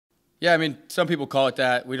Yeah, I mean, some people call it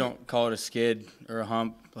that. We don't call it a skid or a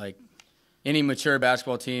hump. Like, any mature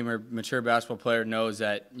basketball team or mature basketball player knows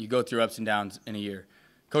that you go through ups and downs in a year.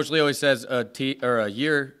 Coach Lee always says a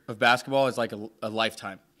year of basketball is like a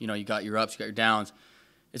lifetime. You know, you got your ups, you got your downs.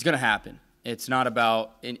 It's going to happen. It's not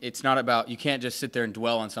about you can't just sit there and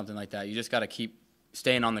dwell on something like that. You just got to keep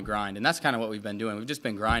staying on the grind. And that's kind of what we've been doing. We've just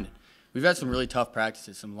been grinding. We've had some really tough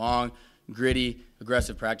practices, some long, gritty,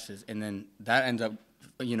 aggressive practices, and then that ends up,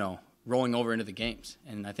 you know, rolling over into the games.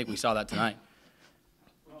 And I think we saw that tonight.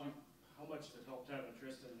 How much does it help having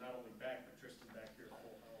Tristan not only back, but Tristan back here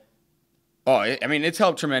full health? Oh, I mean, it's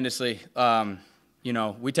helped tremendously. You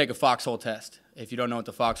know, we take a foxhole test. If you don't know what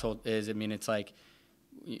the foxhole is, I mean, it's like,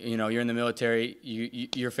 you know, you're in the military,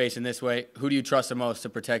 you're facing this way. Who do you trust the most to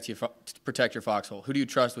protect your foxhole? Who do you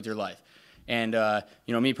trust with your life? And,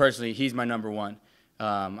 you know, me personally, he's my number one.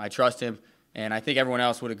 I trust him, and I think everyone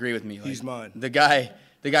else would agree with me. Like, he's mine. The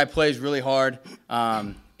guy plays really hard,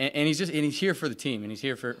 and he's here for the team, and he's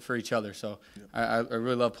here for each other. So I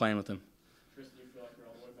really love playing with him. Tristan, do you feel like you're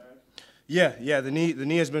all the way back? Yeah. The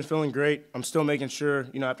knee has been feeling great. I'm still making sure,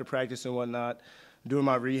 you know, after practice and whatnot, doing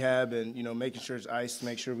my rehab and, you know, making sure it's iced to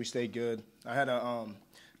make sure we stay good. I had a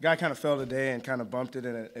guy kind of fell today and kind of bumped it,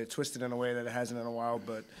 and it twisted in a way that it hasn't in a while,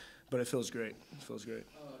 but it feels great. It feels great.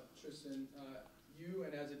 Tristan, you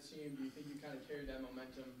and as a team, do you think you kind of carried that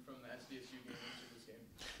momentum from the SDSU game into this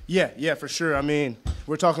game? Yeah, for sure. I mean,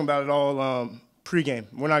 we're talking about it all pregame.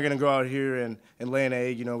 We're not going to go out here and lay an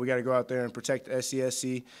egg. You know, we got to go out there and protect the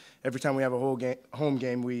SCSC. Every time we have a home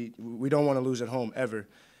game, we don't want to lose at home ever.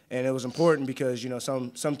 And it was important because, you know,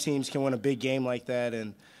 some teams can win a big game like that.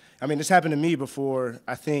 And, I mean, this happened to me before,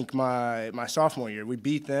 I think, my sophomore year. We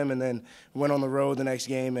beat them and then went on the road the next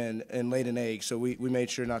game and laid an egg. So we made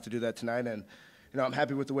sure not to do that tonight. And, you know, I'm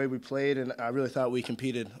happy with the way we played, and I really thought we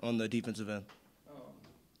competed on the defensive end.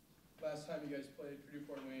 Last time you guys played,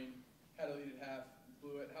 Purdue-Fort Wayne had a lead at half,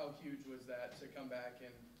 blew it. How huge was that to come back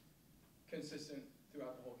and consistent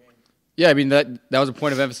throughout the whole game? Yeah, I mean, that was a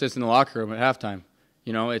point of emphasis in the locker room at halftime.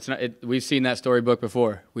 You know, we've seen that storybook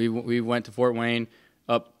before. We went to Fort Wayne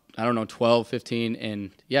up, I don't know, 12, 15,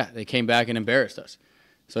 and, yeah, they came back and embarrassed us.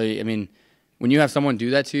 So, I mean, when you have someone do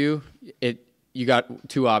that to you, you got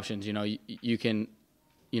two options. You know, you can,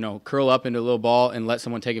 you know, curl up into a little ball and let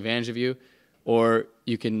someone take advantage of you, or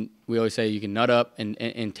you can, we always say, you can nut up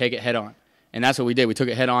and take it head on. And that's what we did. We took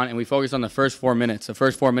it head on, and we focused on the first 4 minutes. The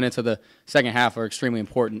first 4 minutes of the second half are extremely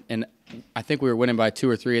important. And I think we were winning by 2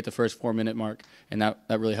 or 3 at the first 4-minute mark, and that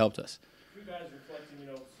really helped us. You guys reflecting, you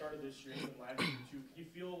know, started this year and last year too. Can you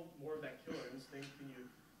feel more of that killer instinct? Can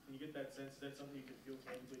you get that sense that something you can feel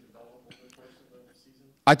tangibly develop over the course of the season?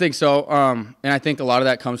 I think so, and I think a lot of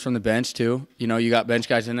that comes from the bench too. You know, you got bench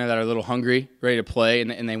guys in there that are a little hungry, ready to play,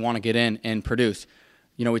 and they want to get in and produce.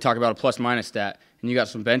 You know, we talk about a plus-minus stat, and you got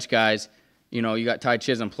some bench guys. You know, you got Ty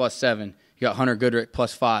Chisholm +7. You got Hunter Goodrick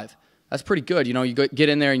 +5. That's pretty good. You know, you get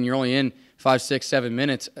in there and you're only in 5, 6, 7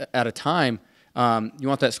 minutes at a time. You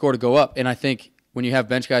want that score to go up. And I think when you have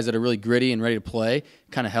bench guys that are really gritty and ready to play, it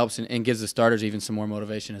kind of helps and gives the starters even some more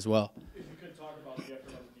motivation as well. If you could talk about the effort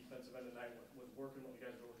on the defensive end tonight, what working, what you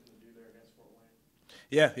guys were looking to do there against Fort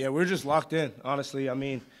Wayne. Yeah, we're just locked in, honestly. I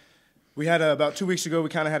mean, we had about 2 weeks ago, we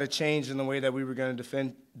kind of had a change in the way that we were going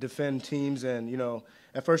to defend teams. And, you know,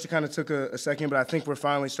 at first it kind of took a second, but I think we're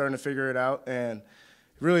finally starting to figure it out. And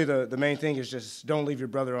really the main thing is just don't leave your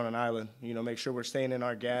brother on an island. You know, make sure we're staying in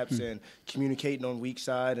our gaps and communicating on weak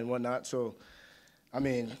side and whatnot. So, I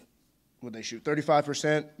mean, would they shoot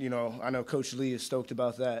 35%? You know, I know Coach Lee is stoked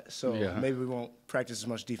about that. So maybe we won't practice as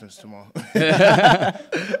much defense tomorrow.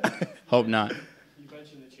 Hope not. You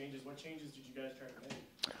mentioned the changes. What changes did you guys try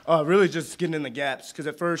to make? Really just getting in the gaps. Because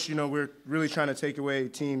at first, you know, we're really trying to take away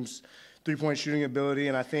teams' three-point shooting ability.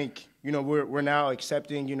 And I think, you know, we're now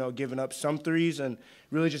accepting, you know, giving up some threes and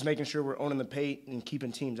really just making sure we're owning the paint and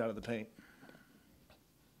keeping teams out of the paint.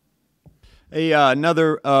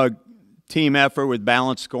 Another team effort with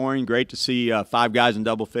balanced scoring. Great to see 5 guys in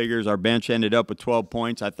double figures. Our bench ended up with 12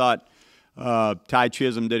 points. I thought Ty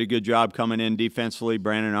Chisholm did a good job coming in defensively,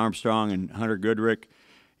 Brandon Armstrong and Hunter Goodrick.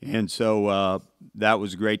 And so that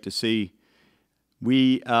was great to see.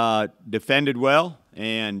 We defended well,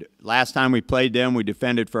 and last time we played them, we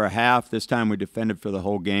defended for a half. This time we defended for the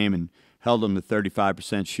whole game and held them to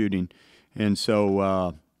 35% shooting. And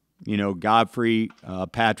so, you know, Godfrey,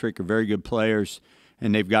 Patrick are very good players,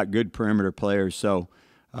 and they've got good perimeter players. So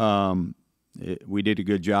we did a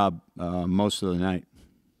good job most of the night.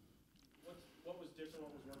 What was different?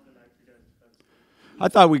 What was working tonight for you guys defensively? I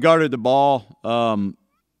thought we guarded the ball.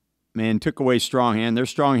 Man, took away strong hand. They're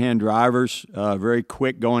strong hand drivers, very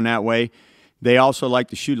quick going that way. they also like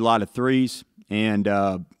to shoot a lot of threes, and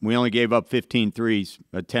we only gave up 15 threes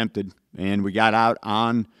attempted, and we got out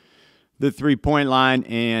on the three-point line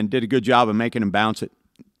and did a good job of making them bounce it.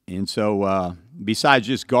 And so besides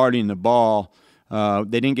just guarding the ball,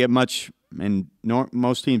 they didn't get much, and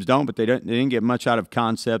most teams don't, but they didn't get much out of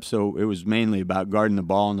concept, so it was mainly about guarding the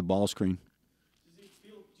ball and the ball screen. Do you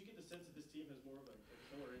get the sense that this team has more of a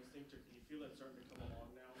killer instinct, or can you feel that starting to come along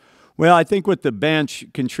now? Well, I think with the bench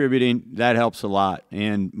contributing, that helps a lot,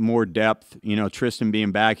 and more depth. You know, Tristan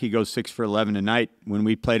being back, he goes 6 for 11 tonight. When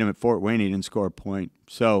we played him at Fort Wayne, he didn't score a point.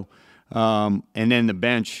 So, and then the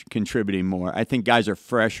bench contributing more. I think guys are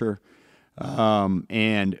fresher,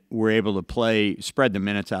 and we're able to spread the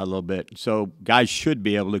minutes out a little bit. So guys should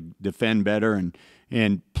be able to defend better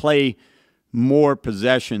and play more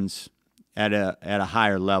possessions at a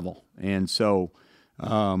higher level. And so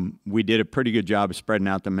we did a pretty good job of spreading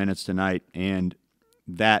out the minutes tonight, and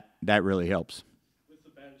that really helps. With the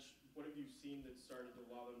bench, what have you seen that started to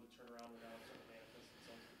allow them to turn around and now it's going to manifest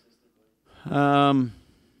itself statistically?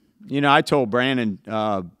 You know, I told Brandon,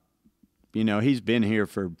 you know, he's been here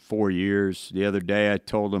for 4 years. The other day I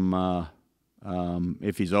told him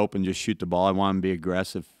if he's open, just shoot the ball. I want him to be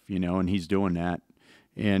aggressive, you know, and he's doing that.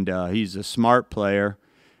 And he's a smart player.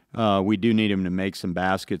 We do need him to make some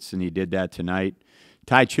baskets, and he did that tonight.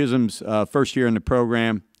 Ty Chisholm's first year in the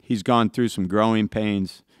program. He's gone through some growing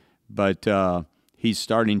pains, but he's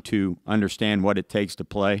starting to understand what it takes to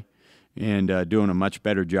play and doing a much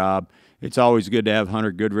better job. It's always good to have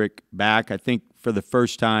Hunter Goodrick back. I think for the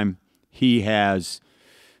first time he has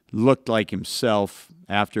looked like himself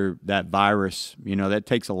after that virus. You know, that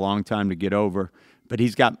takes a long time to get over, but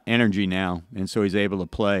he's got energy now, and so he's able to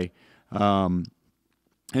play. And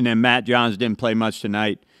then Matt Johns didn't play much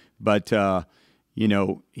tonight, but you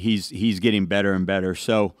know, he's getting better and better.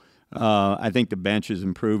 So I think the bench is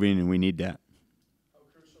improving, and we need that. How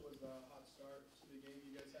crucial was the hot start to the game?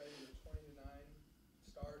 You guys had a 20-9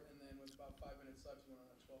 start, and then with about 5 minutes left, you went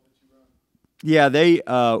on a 12-2 run. Yeah,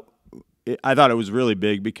 I thought it was really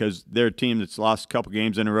big because they're a team that's lost a couple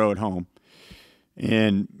games in a row at home.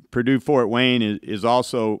 And Purdue-Fort Wayne is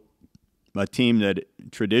also a team that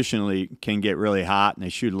traditionally can get really hot, and they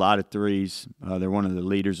shoot a lot of threes. They're one of the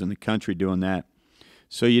leaders in the country doing that.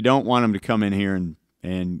 So you don't want them to come in here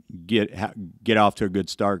and get off to a good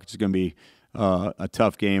start. It's going to be a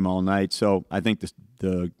tough game all night. So I think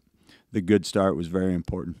the good start was very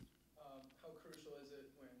important. How crucial is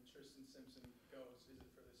it when Tristan Simpson goes? Is it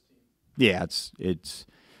for this team? Yeah,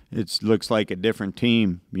 it looks like a different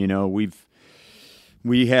team. You know, we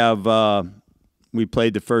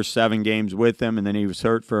played the first 7 games with him, and then he was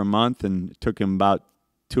hurt for a month, and it took him about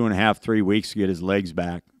 2.5, 3 weeks to get his legs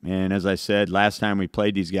back. And as I said, last time we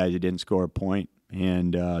played these guys, he didn't score a point.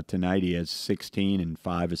 And tonight he has 16 and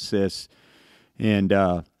 5 assists. And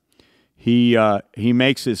he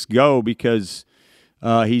makes this go because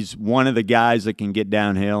he's one of the guys that can get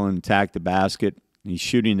downhill and attack the basket. He's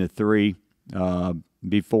shooting the three.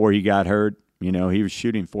 Before he got hurt, you know, he was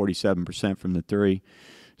shooting 47% from the three.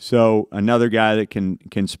 So another guy that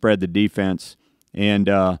can spread the defense, and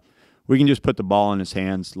we can just put the ball in his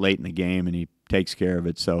hands late in the game, and he takes care of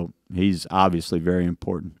it. So he's obviously very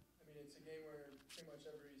important. I mean, it's a game where pretty much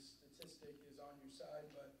every statistic is on your side,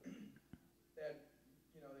 but they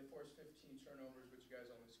forced 15 turnovers, but you guys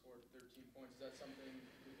only scored 13 points. Is that something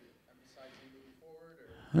besides you moving forward?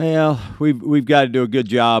 Well, we've got to do a good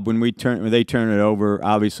job when they turn it over,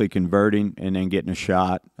 obviously converting and then getting a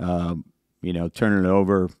shot. You know, turning it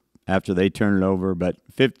over after they turn it over. But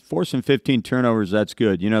forcing 15 turnovers, that's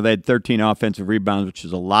good. You know, they had 13 offensive rebounds, which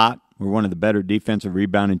is a lot. We're one of the better defensive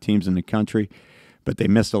rebounding teams in the country, but they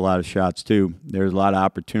missed a lot of shots too. There's a lot of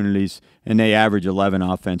opportunities, and they average 11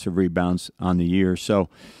 offensive rebounds on the year. So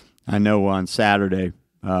I know on Saturday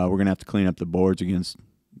we're going to have to clean up the boards against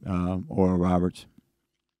Oral Roberts.